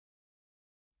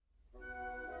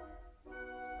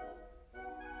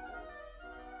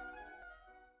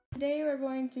today we're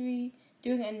going to be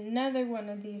doing another one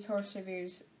of these horse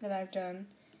reviews that I've done.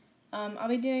 I'll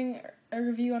be doing a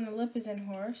review on the Lippizan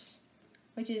horse,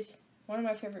 which is one of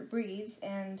my favorite breeds,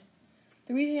 and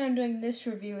the reason I'm doing this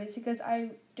review is because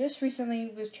I just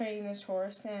recently was training this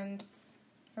horse, and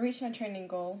I reached my training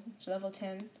goal, which is level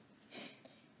 10.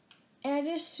 And I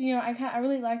just, I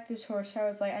really liked this horse, so I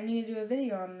was like, I need to do a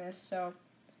video on this, so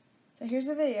here's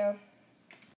the video.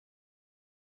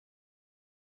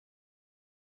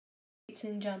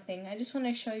 In jumping, I just want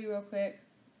to show you real quick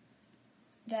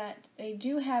that they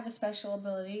do have a special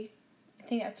ability. I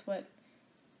think that's what,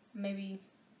 they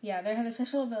have a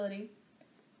special ability.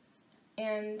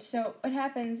 And so what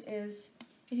happens is,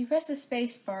 if you press the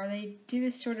space bar, they do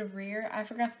this sort of rear. I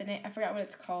forgot the name. I forgot what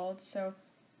it's called.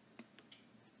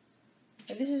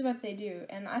 But this is what they do,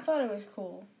 and I thought it was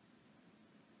cool.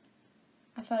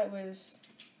 I thought it was,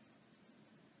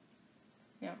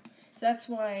 so that's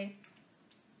why.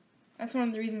 That's one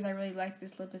of the reasons I really like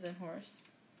this Lippizan horse.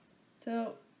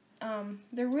 So,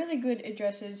 they're really good at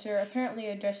dressage. They're apparently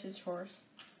a dressage horse.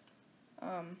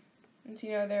 And so,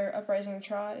 their uprising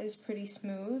trot is pretty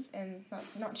smooth and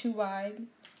not too wide.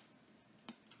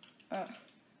 I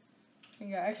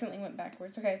accidentally went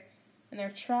backwards. Okay, and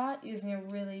their trot is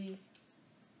really,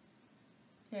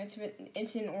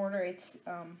 it's in order. It's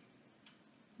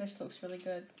this looks really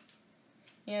good.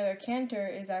 Their canter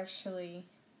is actually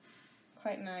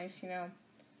quite nice,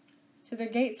 So their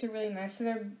gaits are really nice. So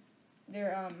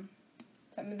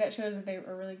that shows that they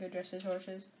are really good dressage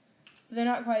horses. But they're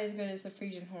not quite as good as the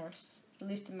Frisian horse, at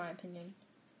least in my opinion.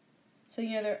 So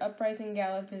their uprising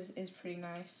gallop is pretty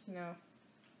nice,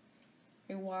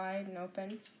 very wide and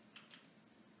open.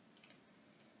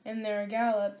 And their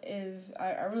gallop is,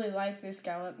 I really like this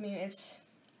gallop. It's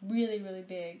really, really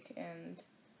big, and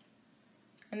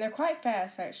they're quite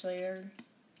fast actually.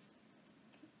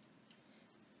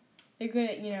 They're good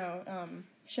at,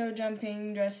 show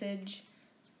jumping, dressage,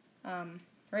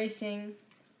 racing.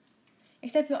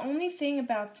 Except the only thing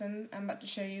about them, I'm about to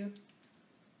show you,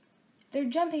 their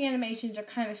jumping animations are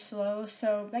kind of slow,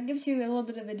 so that gives you a little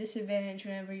bit of a disadvantage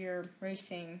whenever you're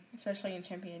racing, especially in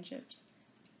championships.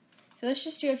 So let's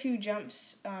just do a few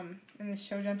jumps in the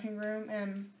show jumping room,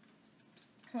 and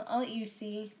I'll let you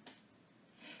see,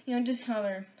 just how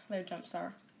their jumps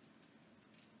are.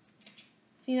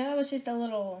 So, that was just a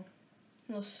little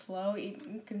slow,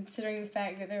 considering the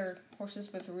fact that they're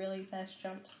horses with really fast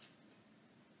jumps.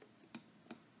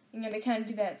 They kind of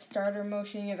do that starter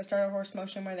motion, the starter horse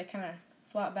motion, where they kind of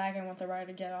flop back and want the rider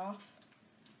to get off.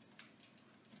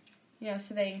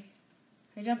 So they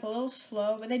jump a little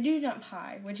slow, but they do jump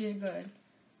high, which is good.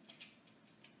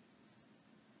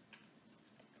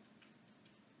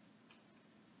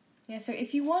 So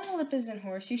if you want a Lippizan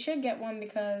horse, you should get one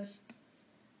because,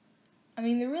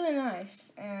 they're really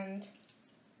nice, and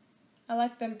I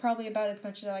like them probably about as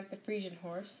much as I like the Frisian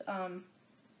horse. So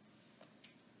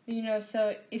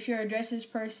if you're a dressage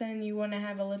person, you want to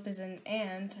have a Lippizan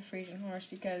and a Frisian horse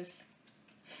because,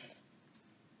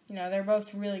 they're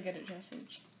both really good at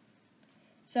dressage.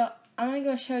 So I'm going to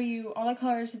go show you all the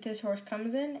colors that this horse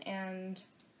comes in, and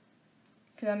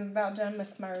because I'm about done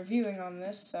with my reviewing on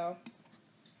this, so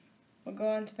we'll go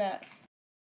on to that.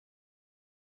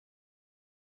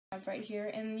 Right here,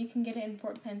 and you can get it in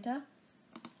Fort Penta.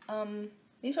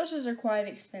 These horses are quite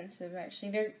expensive,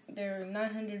 actually. They're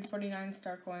 949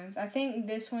 star coins. I think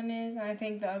this one is, and I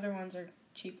think the other ones are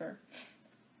cheaper.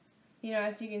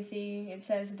 As you can see, it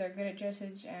says that they're good at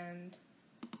dressage, and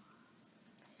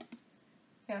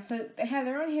so they have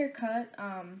their own haircut.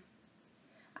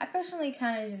 I personally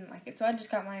kind of didn't like it, so I just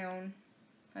got my own.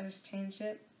 I just changed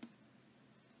it.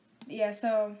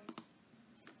 So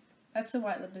that's the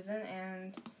white Lippizan,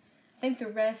 and I think the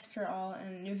rest are all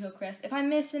in New Hillcrest. If I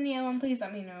miss any of them, please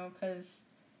let me know, because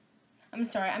I'm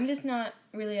sorry, I'm just not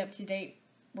really up to date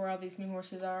where all these new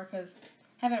horses are, because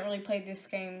I haven't really played this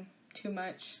game too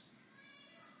much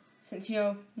since,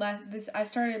 I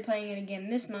started playing it again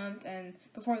this month, and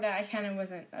before that I kind of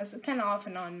wasn't. I was kind of off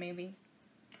and on, maybe.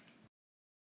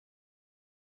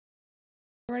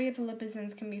 The majority of the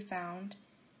Lippizans can be found,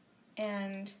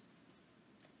 and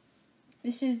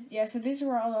this is, so these are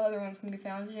where all the other ones can be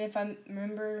found, and if I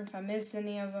missed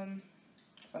any of them,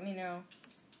 just let me know.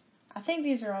 I think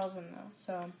these are all of them, though,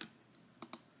 so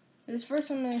this first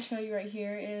one I'm going to show you right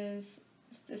here is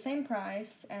the same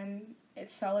price, and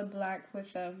it's solid black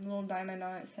with a little diamond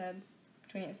on its head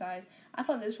between its eyes. I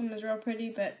thought this one was real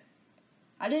pretty, but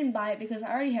I didn't buy it because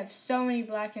I already have so many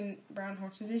black and brown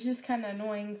horses. It's just kind of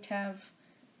annoying to have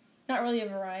not really a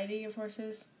variety of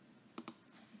horses,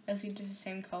 basically just the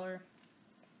same color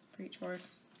for each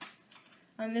horse.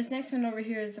 This next one over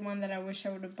here is the one that I wish I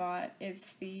would have bought.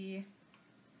 It's the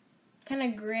kind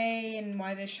of gray and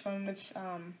whitish one with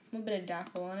a little bit of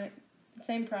dapple on it.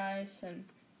 Same price, and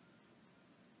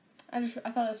I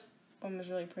thought this one was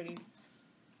really pretty.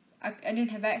 I didn't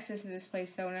have access to this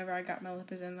place though whenever I got my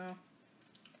Lippizan though.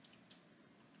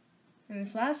 And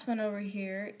this last one over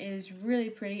here is really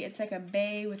pretty. It's like a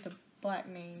bay with a black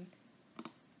mane.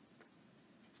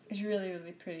 It's really,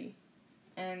 really pretty.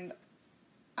 And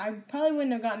I probably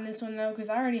wouldn't have gotten this one though because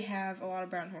I already have a lot of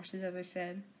brown horses, as I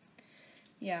said.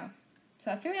 Yeah.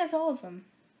 So I think that's all of them.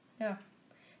 Yeah.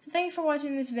 So thanks for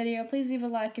watching this video. Please leave a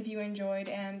like if you enjoyed,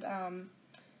 and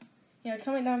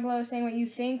comment down below saying what you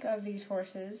think of these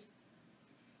horses.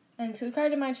 And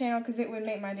subscribe to my channel because it would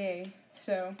make my day.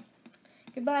 So,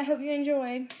 goodbye. I hope you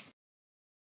enjoyed.